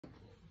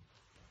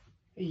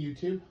Hey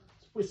YouTube,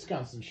 it's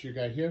Wisconsin Shoe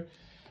Guy here,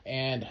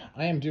 and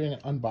I am doing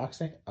an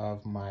unboxing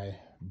of my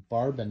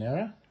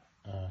Barbanera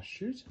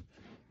shoes.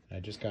 I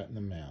just got in the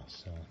mail,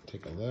 so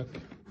take a look,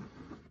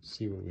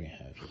 see what we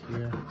have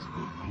here. It's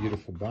a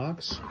beautiful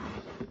box.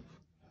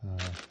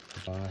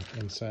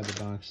 Inside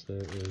the box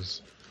there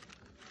is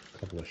a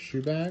couple of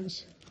shoe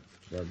bags,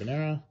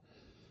 Barbanera.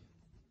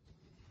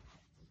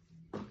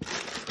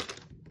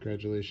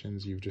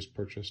 Congratulations, you've just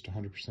purchased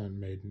 100%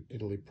 made in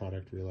Italy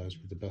product realized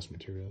with the best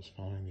materials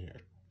following the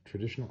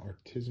traditional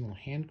artisanal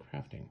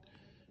handcrafting.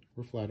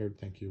 We're flattered.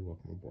 Thank you.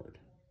 Welcome aboard.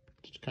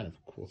 It's kind of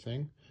a cool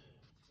thing.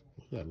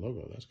 Look at that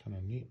logo. That's kind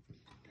of neat.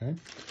 Okay.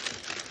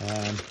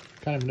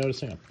 Kind of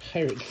noticing a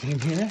pirate theme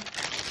here.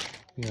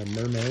 You know,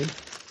 mermaid,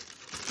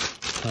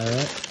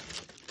 pirate.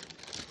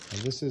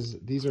 And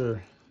these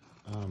are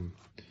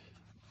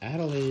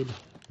Adelaide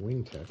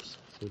wingtips.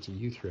 So it's a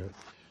U-throat.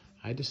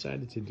 I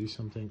decided to do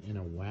something in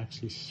a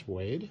waxy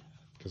suede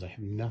because I have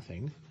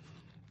nothing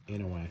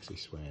in a waxy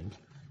suede.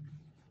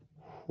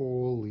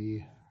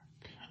 Holy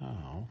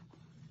cow.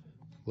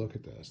 Look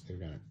at this. They've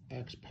got an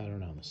X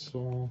pattern on the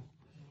sole.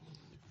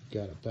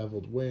 Got a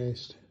beveled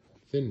waist.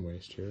 Thin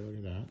waist here. Look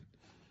at that.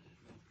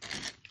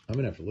 I'm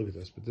going to have to look at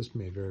this, but this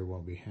may very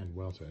well be hand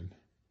welted.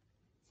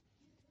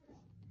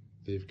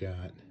 They've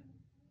got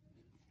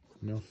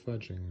no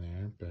fudging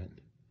there, but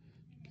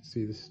you can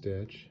see the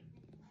stitch.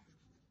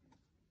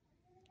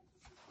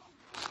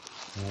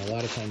 Now, a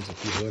lot of times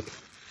if you look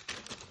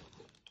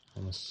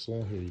on the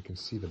sole here, you can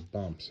see the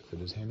bumps. If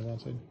it is hand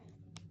welted,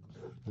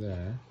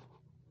 there.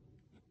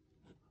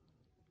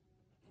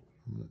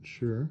 I'm not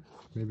sure.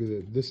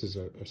 Maybe this is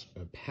a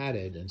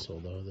padded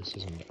insole though. This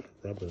isn't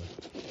rubber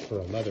for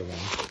a leather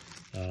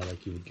one,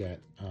 like you would get.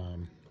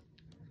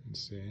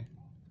 Let's see.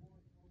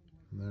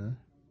 There.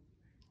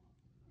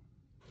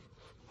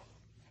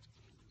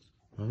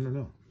 I don't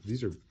know.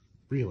 These are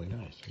really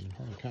nice. I mean,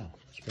 holy cow.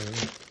 It's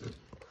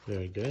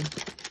very good.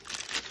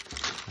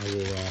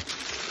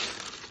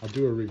 I'll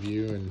do a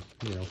review and,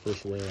 you know,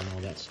 first wear and all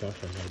that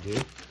stuff as I do,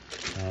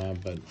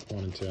 but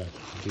wanted to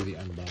do the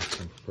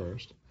unboxing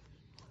first.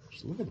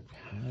 Just look at the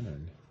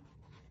pattern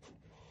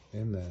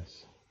in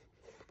this.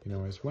 You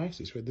know, it's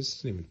waxy suede. This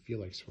doesn't even feel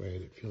like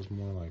suede. It feels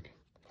more like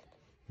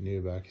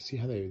nubuck. You see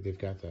how they've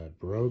got the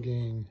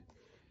broguing?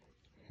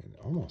 It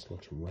almost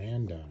looks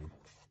random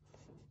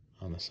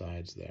on the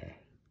sides there.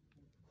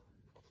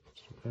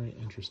 It's a very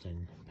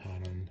interesting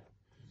pattern.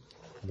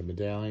 The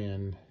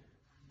medallion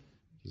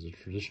is a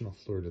traditional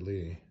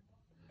fleur-de-lis.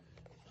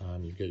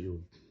 You've got your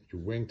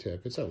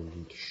wingtip. It's a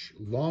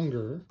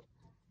longer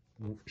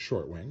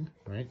short wing,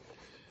 right?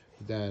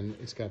 Then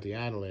it's got the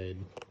Adelaide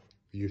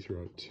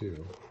U-throat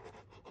too,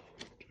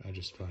 which I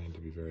just find to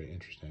be very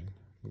interesting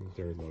with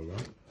their logo.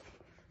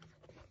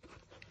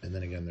 And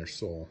then again, their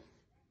sole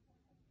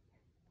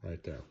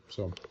right there.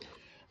 So,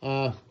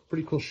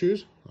 pretty cool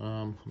shoes.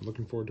 I'm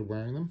looking forward to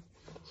wearing them.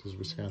 This is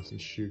Wisconsin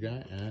Shoe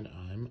Guy, and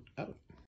I'm out.